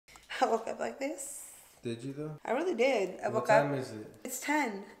woke up like this. Did you though? I really did. What time is it? It's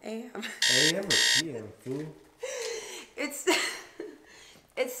 10 a.m. A.M. or P.M., fool?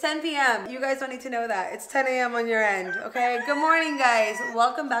 It's 10 p.m. You guys don't need to know that. It's 10 a.m. on your end, okay? Good morning, guys.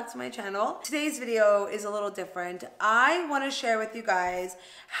 Welcome back to my channel. Today's video is a little different. I want to share with you guys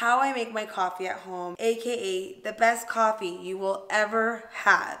how I make my coffee at home, aka the best coffee you will ever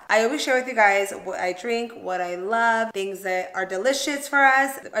have. I always share with you guys what I drink, what I love, things that are delicious for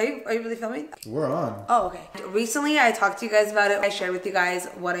us. Are you really filming? We're on. Oh, okay. Recently, I talked to you guys about it. I shared with you guys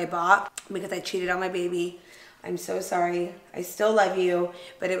what I bought because I cheated on my baby. I'm so sorry. I still love you,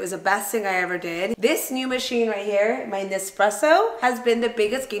 but it was the best thing I ever did. This new machine right here, my Nespresso, has been the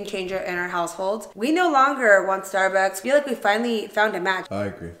biggest game changer in our household. We no longer want Starbucks. I feel like we finally found a match. I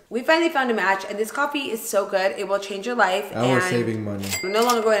agree. We finally found a match, and this coffee is so good. It will change your life. And we're saving money. We're no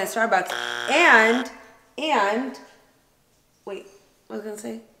longer going to Starbucks. And, wait, what was I gonna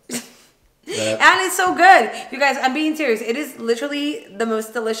say? And it's so good. You guys, I'm being serious. It is literally the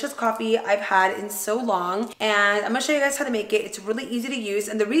most delicious coffee I've had in so long. And I'm gonna show you guys how to make it. It's really easy to use.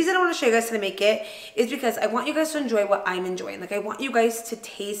 And the reason I want to show you guys how to make it is because I want you guys to enjoy what I'm enjoying. Like, I want you guys to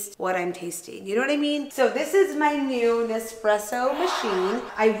taste what I'm tasting. You know what I mean? So this is my new Nespresso machine.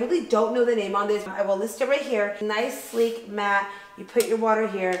 I really don't know the name on this. I will list it right here. Nice, sleek, matte. You put your water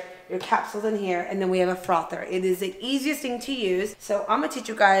here, your capsules in here, and then we have a frother. It is the easiest thing to use. So I'm gonna teach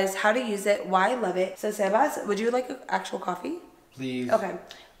you guys how to use it, why I love it. So Sebas, would you like an actual coffee? Please. Okay.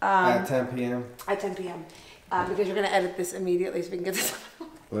 At 10 p.m. At 10 p.m. Because you're gonna edit this immediately so we can get this.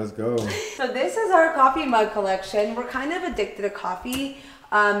 Let's go. So this is our coffee mug collection. We're kind of addicted to coffee.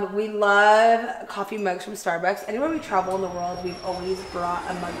 We love coffee mugs from Starbucks. Anywhere we travel in the world, we've always brought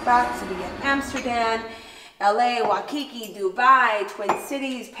a mug back. So we get Amsterdam, LA, Waikiki, Dubai, Twin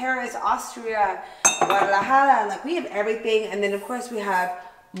Cities, Paris, Austria, Guadalajara. Like, we have everything. And then, of course, we have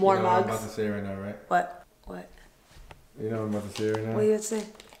more mugs. What I'm about to say right now, right? What? You know what I'm about to say right now? What are you about to say?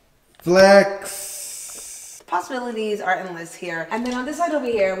 Flex! Possibilities are endless here. And then on this side over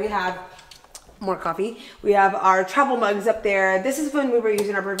here, we have more coffee. We have our travel mugs up there. This is when we were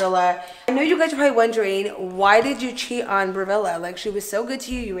using our Brevilla. I know you guys are probably wondering, why did you cheat on Brevilla? Like, she was so good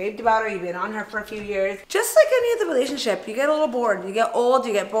to you. You raved about her. You've been on her for a few years. Just like any other relationship, you get a little bored. You get old,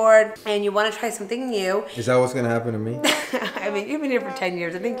 you get bored, and you want to try something new. Is that what's going to happen to me? I mean, you've been here for 10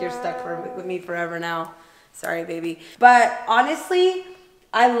 years. I think you're stuck with me forever now. Sorry, baby. But honestly,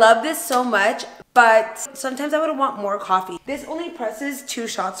 I love this so much, but sometimes I would want more coffee. This only presses 2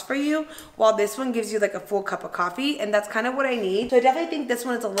 shots for you, while this one gives you like a full cup of coffee, and that's kind of what I need. So I definitely think this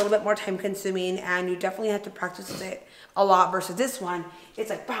one is a little bit more time consuming, and you definitely have to practice with it a lot versus this one. It's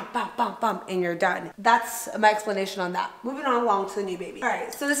like bam, bam, bam, bam, and you're done. That's my explanation on that. Moving on along to the new baby. All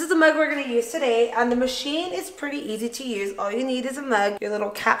right, so this is the mug we're gonna use today, and the machine is pretty easy to use. All you need is a mug, your little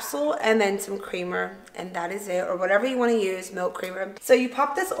capsule, and then some creamer, and that is it, or whatever you wanna use, milk, creamer. So you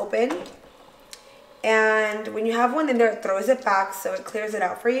pop this open, and when you have one in there, it throws it back so it clears it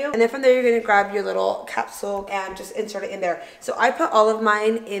out for you. And then from there, you're gonna grab your little capsule and just insert it in there. So I put all of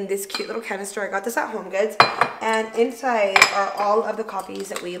mine in this cute little canister. I got this at Home Goods. And inside are all of the coffees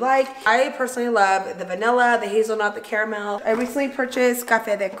that we like. I personally love the vanilla, the hazelnut, the caramel. I recently purchased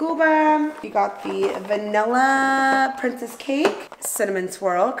Café de Cuba. We got the vanilla princess cake, cinnamon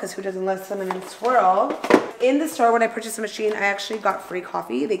swirl, because who doesn't love cinnamon swirl? In the store, when I purchased the machine, I actually got free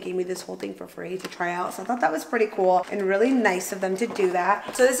coffee. They gave me this whole thing for free to try out. So I thought that was pretty cool and really nice of them to do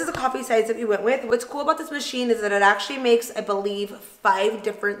that. So this is the coffee size that we went with. What's cool about this machine is that it actually makes, I believe, 5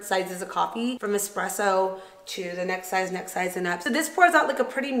 different sizes of coffee, from espresso to the next size, and up. So this pours out like a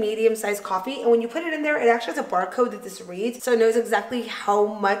pretty medium-sized coffee, and when you put it in there, it actually has a barcode that this reads, so it knows exactly how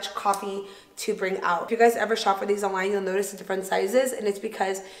much coffee to bring out. If you guys ever shop for these online, you'll notice the different sizes, and it's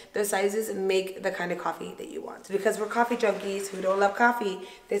because those sizes make the kind of coffee that you want. So because we're coffee junkies who don't love coffee,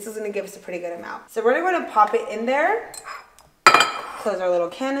 this is gonna give us a pretty good amount. So we're gonna pop it in there, close our little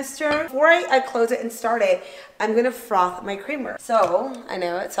canister. Before I close it and start it, I'm gonna froth my creamer. So, I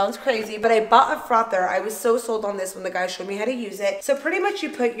know it sounds crazy, but I bought a frother. I was so sold on this when the guy showed me how to use it. So pretty much you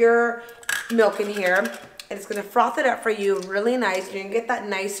put your milk in here, and it's gonna froth it up for you really nice, and you're gonna get that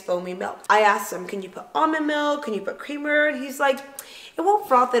nice foamy milk. I asked him, can you put almond milk? Can you put creamer? And he's like, it won't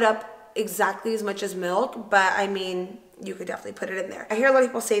froth it up exactly as much as milk, but I mean, you could definitely put it in there. I hear a lot of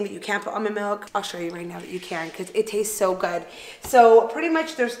people saying that you can't put almond milk. I'll show you right now that you can, because it tastes so good. So pretty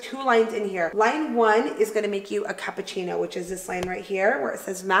much there's 2 lines in here. Line 1 is gonna make you a cappuccino, which is this line right here where it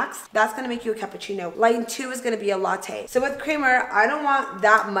says max. That's gonna make you a cappuccino. Line 2 is gonna be a latte. So with creamer, I don't want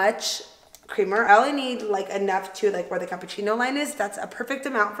that much creamer. I only need like enough to like where the cappuccino line is. That's a perfect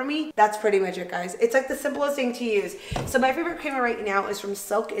amount for me. That's pretty much it, guys. It's like the simplest thing to use. So my favorite creamer right now is from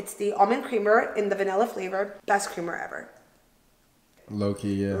Silk. It's the almond creamer in the vanilla flavor. Best creamer ever.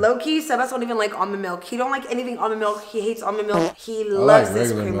 Low-key, yeah. Low-key, Sebas don't even like almond milk. He don't like anything almond milk. He hates almond milk. He loves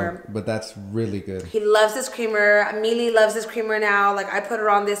this creamer. Milk, but that's really good. He loves this creamer. Amelie loves this creamer now. Like I put her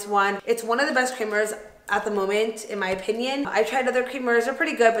on this one. It's one of the best creamers at the moment, in my opinion. I've tried other creamers, they're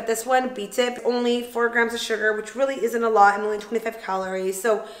pretty good, but this one beats it. Only 4 grams of sugar, which really isn't a lot, and only 25 calories.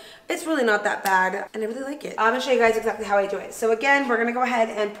 So it's really not that bad, and I really like it. I'm gonna show you guys exactly how I do it. So again, we're gonna go ahead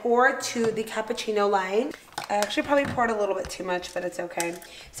and pour to the cappuccino line. I actually probably poured a little bit too much, but it's okay.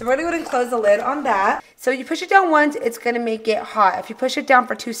 So we're gonna go ahead and close the lid on that. So you push it down once, it's gonna make it hot. If you push it down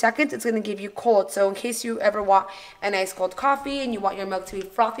for 2 seconds, it's gonna give you cold. So in case you ever want a nice cold coffee and you want your milk to be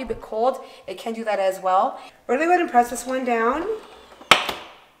frothy but cold, it can do that as well. We're gonna go ahead and press this one down.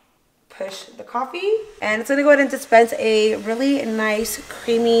 Push the coffee, and it's gonna go ahead and dispense a really nice,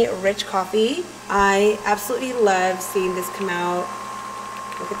 creamy, rich coffee. I absolutely love seeing this come out.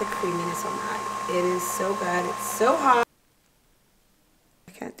 Look at the creaminess on that. It is so good. It's so hot.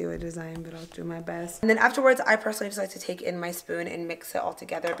 I can't do a design, but I'll do my best. And then afterwards, I personally just like to take in my spoon and mix it all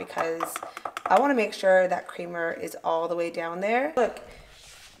together because I want to make sure that creamer is all the way down there. Look,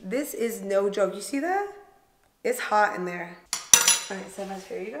 this is no joke. You see that? It's hot in there. All right, Sebas,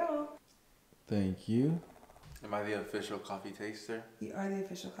 here you go. Thank you. Am I the official coffee taster? You are the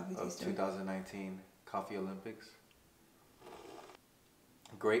official coffee taster. Of 2019 Coffee Olympics.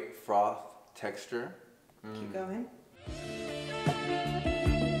 Great froth texture. Keep going.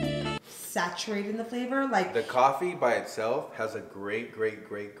 Saturated in the flavor, like the coffee by itself has a great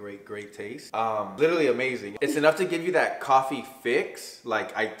taste. Literally amazing. It's enough to give you that coffee fix.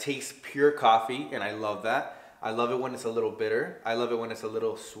 Like I taste pure coffee, and I love that. I love it when it's a little bitter. I love it when it's a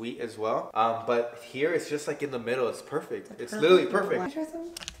little sweet as well. But here it's just like in the middle. It's perfect. It's literally perfect. Want to try some?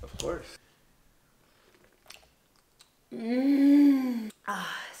 Of course.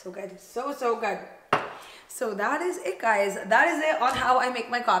 So good. So good. So that is it, guys. That is it on how I make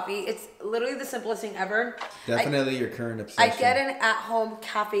my coffee. It's literally the simplest thing ever. Definitely your current obsession. I get an at-home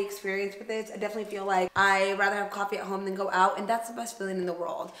cafe experience with it. I definitely feel like I rather have coffee at home than go out, and that's the best feeling in the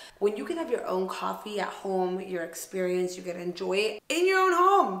world. When you can have your own coffee at home, your experience, you get to enjoy it in your own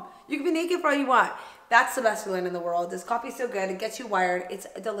home. You can be naked for all you want. That's the best feeling in the world. This coffee is so good. It gets you wired. It's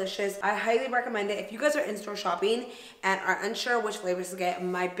delicious. I highly recommend it. If you guys are in-store shopping and are unsure which flavors to get,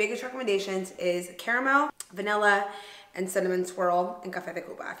 my biggest recommendations is caramel, vanilla, and cinnamon swirl and café de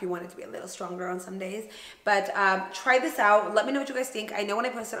Cuba if you want it to be a little stronger on some days. But try this out. Let me know what you guys think. I know when I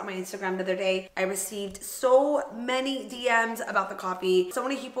posted on my Instagram the other day, I received so many DMs about the coffee. So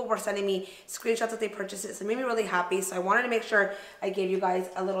many people were sending me screenshots that they purchased it. So it made me really happy. So I wanted to make sure I gave you guys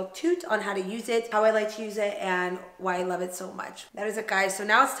a little toot on how to use it, how I like to use it, and why I love it so much. That is it, guys. So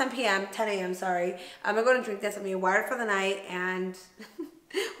now it's 10 a.m. sorry. I'm gonna go and drink this. I'm gonna be wired for the night, and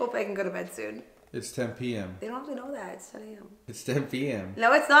hope I can go to bed soon. It's 10 p.m. They don't have to know that. It's 10 a.m. It's 10 p.m.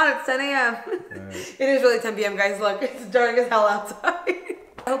 No, it's not. It's 10 a.m. Right. It is really 10 p.m., guys. Look, it's dark as hell outside.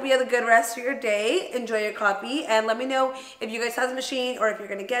 I hope you have a good rest of your day. Enjoy your coffee. And let me know if you guys have the machine or if you're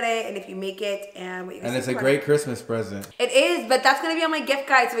going to get it and if you make it and what you guys And it's think a about great Christmas present. It is, but that's going to be on my gift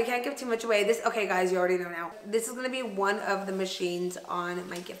guide, so we can't give too much away. Okay, guys, you already know now. This is going to be one of the machines on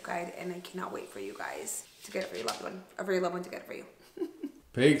my gift guide, and I cannot wait for you guys to get it for your loved one, or for your loved one to get it for you.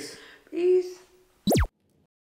 Peace. Peace.